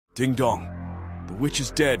Ding Dong. The witch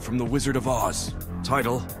is dead from The Wizard of Oz.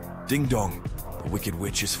 Title, Ding Dong. The Wicked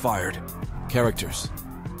Witch is fired. Characters.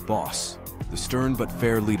 Boss, the stern but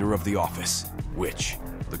fair leader of the office. Witch,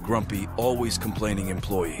 the grumpy, always complaining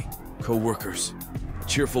employee. Co-workers, a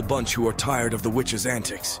cheerful bunch who are tired of the witch's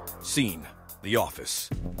antics. Scene, the office.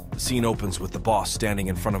 The scene opens with the boss standing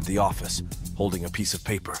in front of the office, holding a piece of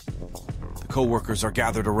paper. The co-workers are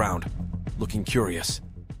gathered around, looking curious.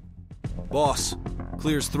 Boss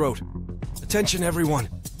clears throat. Attention, everyone.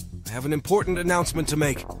 I have an important announcement to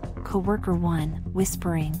make. Coworker 1,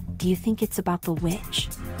 whispering, do you think it's about the witch?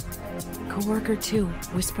 Coworker 2,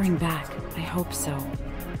 whispering back, I hope so.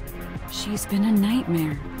 She's been a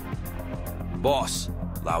nightmare. Boss,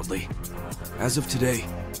 loudly. As of today,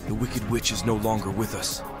 the Wicked Witch is no longer with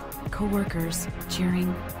us. Coworkers,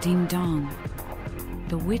 cheering, ding dong.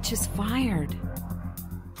 The witch is fired.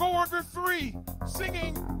 Coworker 3,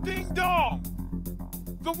 singing ding dong.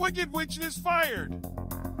 The Wicked Witch is fired.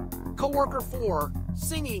 Coworker 4,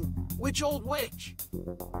 singing Witch Old Witch.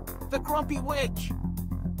 The Grumpy Witch.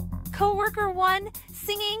 Coworker 1,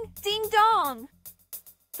 singing ding dong.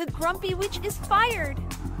 The Grumpy Witch is fired.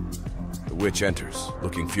 The witch enters,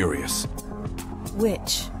 looking furious.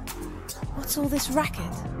 Witch, what's all this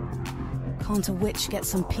racket? Can't a witch get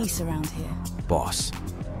some peace around here? Boss,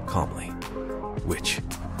 calmly. Witch,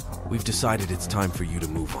 we've decided it's time for you to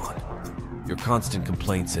move on. Your constant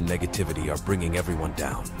complaints and negativity are bringing everyone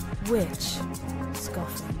down. Witch,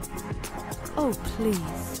 scoffing. Oh,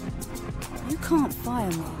 please. You can't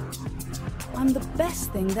fire me. I'm the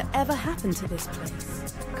best thing that ever happened to this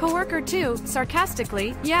place. Coworker 2,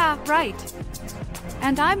 sarcastically, yeah, right.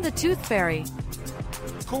 And I'm the Tooth Fairy.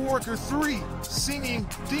 Coworker 3, singing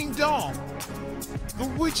ding dong.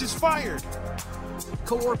 The witch is fired.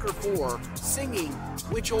 Coworker 4, singing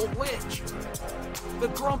Witch Old Witch. The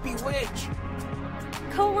Grumpy Witch.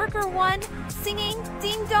 Coworker 1, singing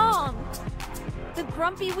ding dong. The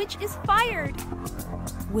Grumpy Witch is fired.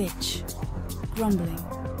 Witch, grumbling.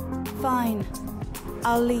 Fine,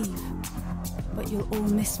 I'll leave. But you'll all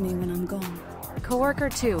miss me when I'm gone. Coworker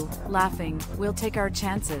 2, laughing, we'll take our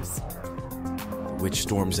chances. The witch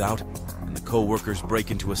storms out, and the co-workers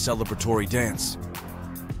break into a celebratory dance.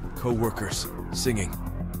 Co-workers singing.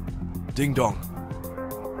 Ding dong.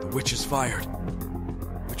 The witch is fired.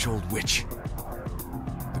 Witch Old Witch.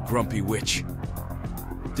 The Grumpy Witch.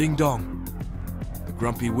 Ding dong. The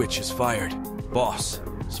Grumpy Witch is fired. Boss,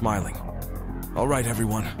 smiling. All right,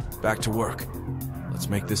 everyone, back to work. Let's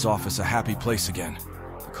make this office a happy place again.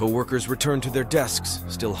 The co-workers return to their desks,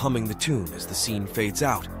 still humming the tune as the scene fades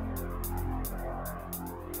out.